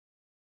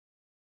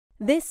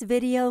This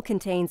video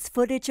contains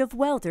footage of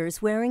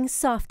welders wearing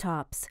soft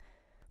tops.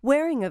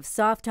 Wearing of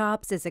soft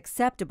tops is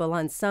acceptable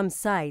on some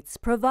sites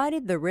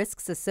provided the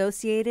risks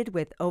associated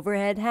with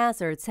overhead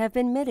hazards have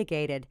been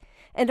mitigated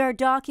and are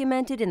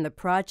documented in the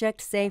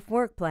Project Safe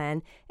Work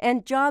Plan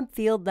and Job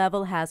Field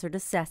Level Hazard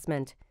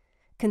Assessment.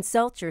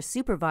 Consult your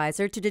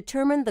supervisor to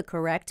determine the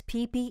correct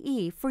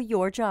PPE for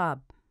your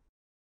job.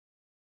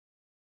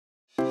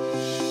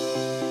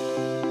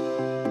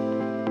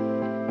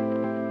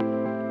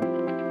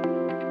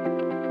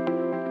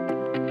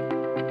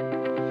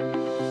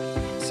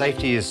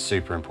 Safety is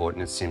super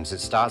important at CIMS. It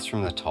starts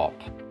from the top.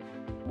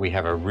 We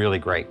have a really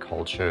great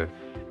culture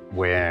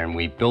where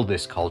we build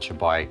this culture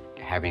by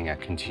having a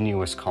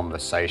continuous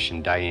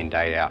conversation day in,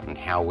 day out on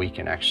how we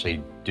can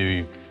actually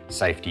do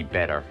safety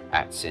better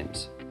at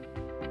CIMS.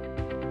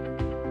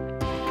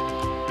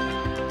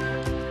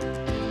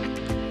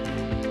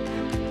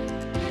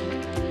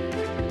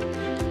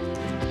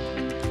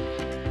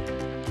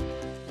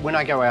 When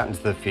I go out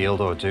into the field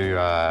or do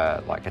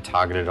like a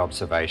targeted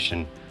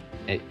observation,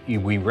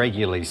 we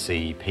regularly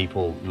see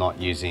people not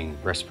using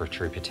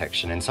respiratory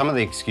protection, and some of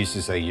the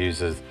excuses they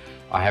use is,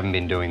 I haven't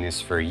been doing this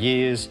for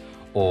years,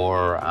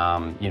 or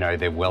you know,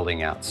 they're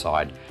welding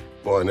outside.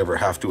 Well, I never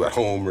have to at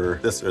home or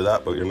this or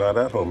that, but you're not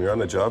at home, you're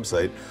on a job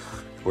site.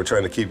 We're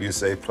trying to keep you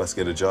safe plus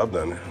get a job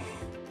done.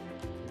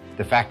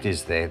 The fact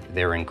is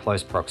they're in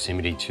close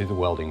proximity to the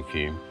welding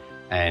fume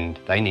and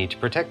they need to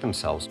protect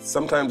themselves.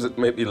 Sometimes it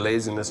may be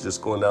laziness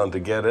just going down to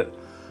get it,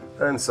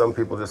 and some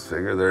people just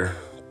figure they're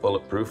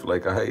bulletproof,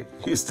 like I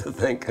used to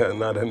think.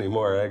 Not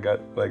anymore. I got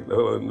like the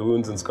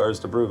wounds and scars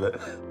to prove it.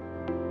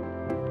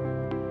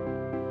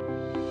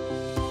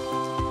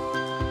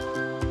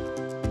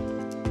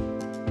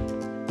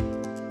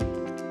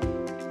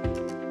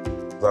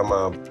 I'm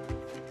a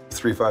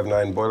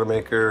 359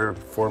 Boilermaker,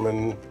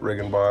 foreman, rig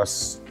and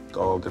boss,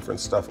 all different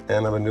stuff.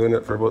 And I've been doing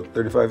it for about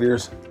 35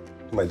 years.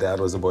 My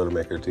dad was a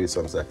Boilermaker too, so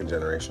I'm second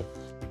generation.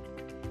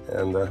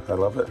 And I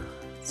love it.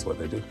 It's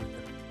what I do.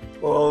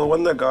 Well, the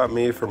one that got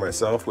me for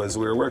myself was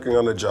we were working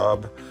on a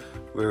job.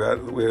 We had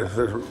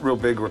a real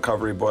big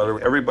recovery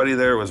boiler. Everybody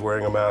there was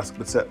wearing a mask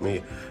except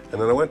me. And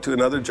then I went to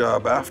another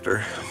job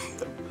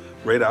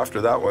right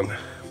after that one.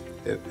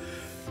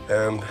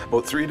 And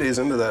about 3 days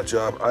into that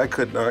job, I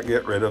could not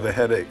get rid of a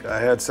headache. I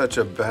had such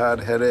a bad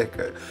headache.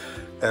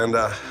 And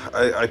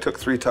I took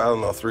 3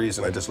 Tylenol 3s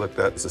and I just looked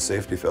at the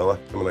safety fella.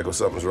 And when I go,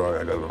 something's wrong, I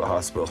gotta go to the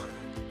hospital.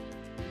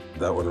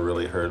 That one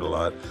really hurt a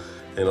lot.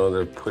 You know,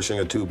 they're pushing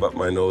a tube up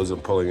my nose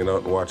and pulling it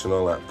out and watching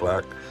all that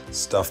black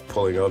stuff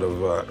pulling out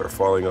of, or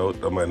falling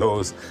out of my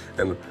nose.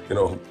 And, you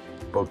know,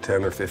 about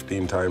 10 or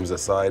 15 times a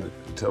side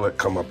until it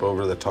come up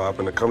over the top,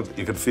 and it comes,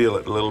 you could feel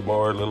it a little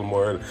more, and then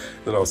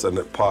all of a sudden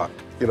it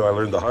popped. You know, I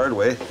learned the hard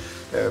way.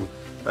 And,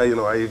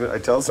 I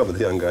tell some of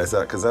the young guys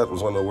that, because that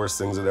was one of the worst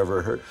things that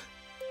ever hurt.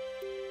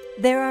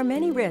 There are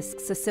many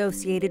risks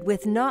associated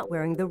with not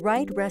wearing the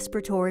right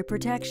respiratory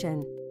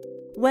protection.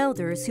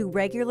 Welders who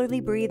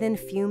regularly breathe in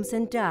fumes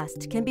and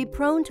dust can be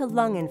prone to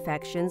lung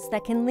infections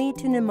that can lead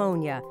to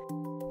pneumonia,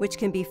 which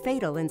can be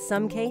fatal in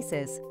some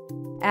cases.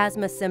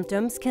 Asthma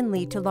symptoms can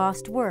lead to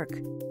lost work.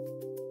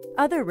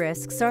 Other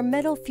risks are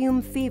metal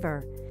fume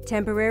fever,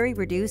 temporary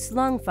reduced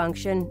lung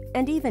function,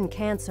 and even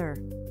cancer.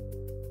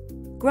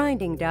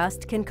 Grinding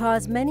dust can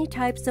cause many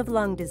types of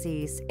lung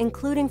disease,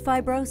 including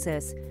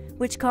fibrosis,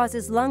 which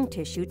causes lung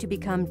tissue to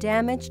become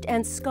damaged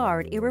and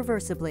scarred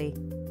irreversibly.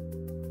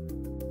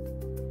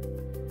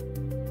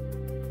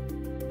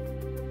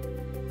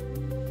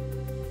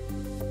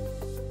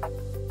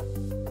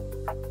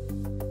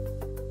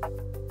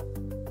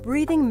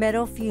 Breathing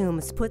metal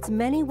fumes puts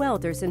many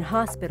welders in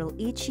hospital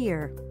each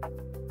year.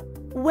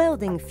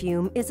 Welding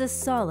fume is a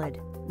solid,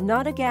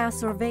 not a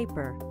gas or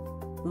vapor.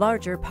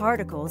 Larger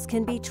particles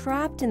can be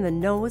trapped in the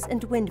nose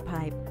and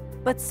windpipe,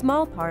 but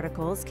small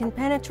particles can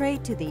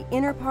penetrate to the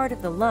inner part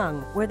of the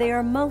lung where they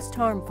are most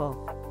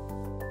harmful.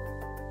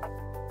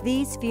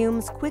 These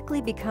fumes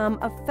quickly become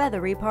a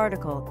feathery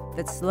particle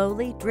that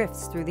slowly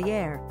drifts through the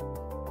air.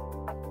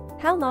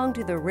 How long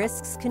do the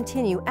risks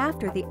continue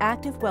after the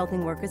active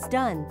welding work is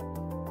done?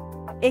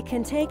 It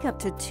can take up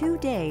to 2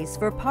 days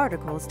for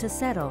particles to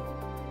settle.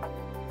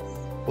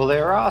 Well,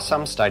 there are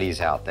some studies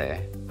out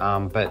there,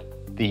 but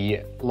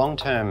the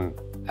long-term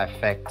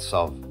effects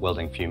of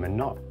welding fume are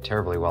not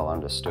terribly well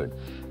understood.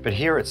 But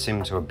here at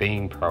CIMS we're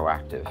being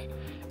proactive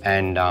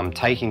and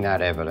taking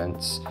that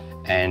evidence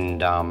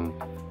and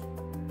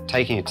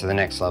taking it to the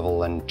next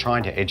level and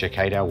trying to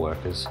educate our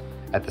workers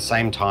at the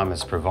same time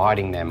as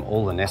providing them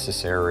all the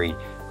necessary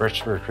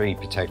respiratory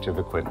protective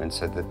equipment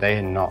so that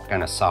they're not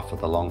going to suffer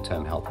the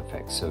long-term health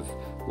effects of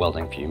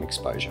welding fume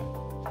exposure.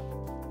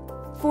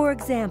 For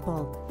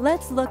example,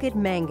 let's look at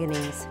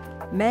manganese.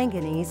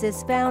 Manganese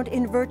is found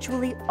in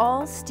virtually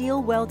all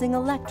steel welding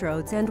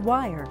electrodes and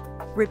wire.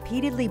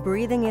 Repeatedly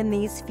breathing in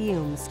these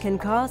fumes can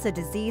cause a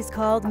disease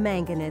called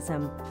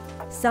manganism.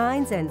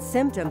 Signs and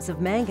symptoms of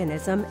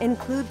manganism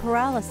include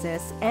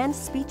paralysis and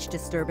speech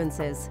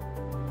disturbances.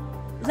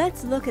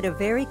 Let's look at a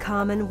very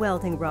common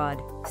welding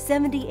rod,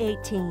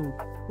 7018,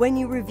 When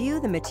you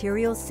review the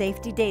materials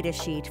safety data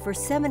sheet for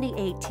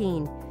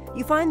 7018,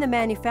 you find the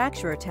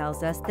manufacturer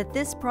tells us that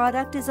this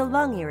product is a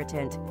lung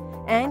irritant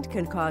and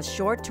can cause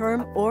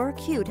short-term or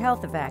acute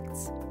health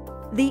effects.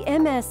 The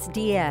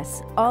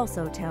MSDS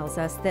also tells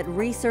us that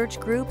research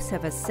groups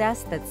have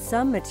assessed that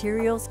some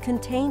materials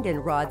contained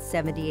in ROD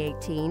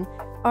 7018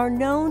 are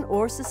known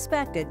or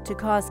suspected to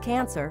cause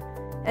cancer,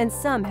 and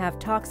some have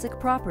toxic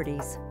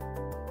properties.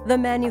 The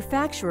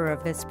manufacturer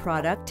of this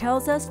product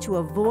tells us to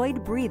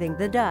avoid breathing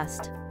the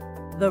dust.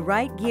 The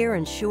right gear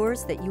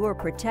ensures that you are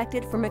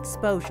protected from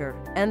exposure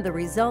and the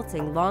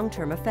resulting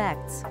long-term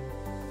effects.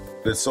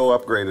 It's so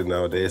upgraded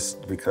nowadays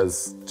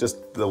because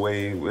just the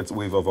way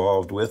we've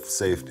evolved with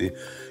safety,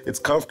 it's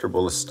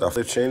comfortable as stuff.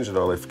 They've changed it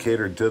all. They've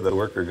catered to the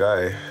worker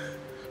guy.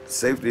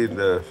 Safety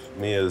to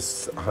me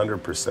is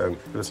 100%.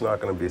 If it's not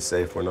going to be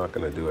safe, we're not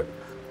going to do it.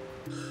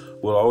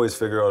 We'll always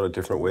figure out a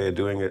different way of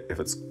doing it if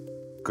it's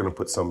going to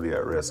put somebody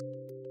at risk.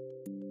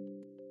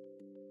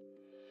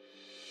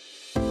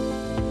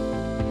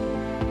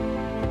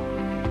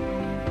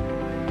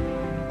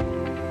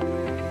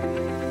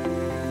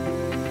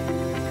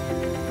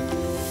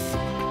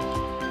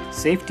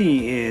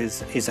 Safety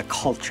is a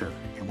culture,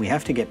 and we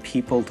have to get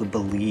people to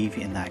believe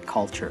in that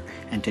culture.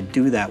 And to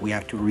do that, we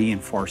have to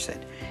reinforce it.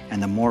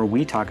 And the more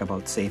we talk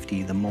about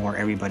safety, the more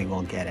everybody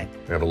will get it.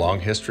 We have a long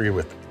history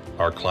with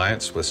our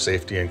clients with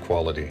safety and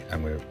quality,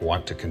 and we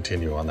want to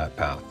continue on that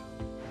path.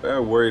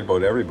 I'm worried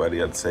about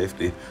everybody at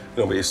safety,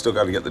 but you still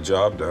got to get the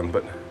job done.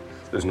 But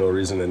there's no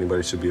reason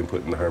anybody should be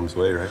put in harm's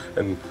way, right?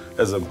 And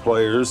as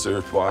employers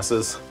or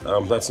bosses,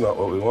 that's not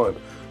what we want.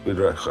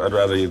 I'd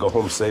rather you go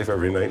home safe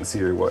every night and see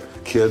your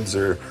kids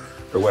or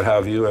what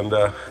have you, and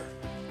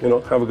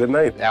have a good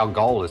night. Our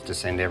goal is to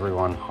send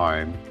everyone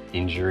home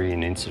injury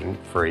and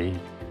incident-free,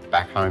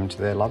 back home to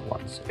their loved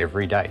ones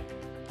every day.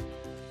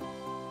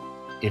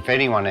 If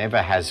anyone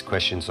ever has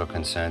questions or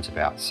concerns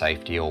about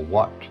safety or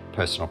what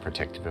personal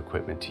protective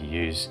equipment to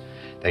use,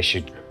 they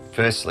should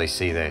firstly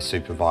see their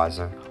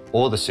supervisor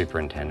or the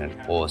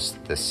superintendent or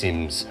the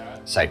CIMS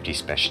safety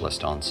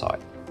specialist on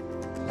site.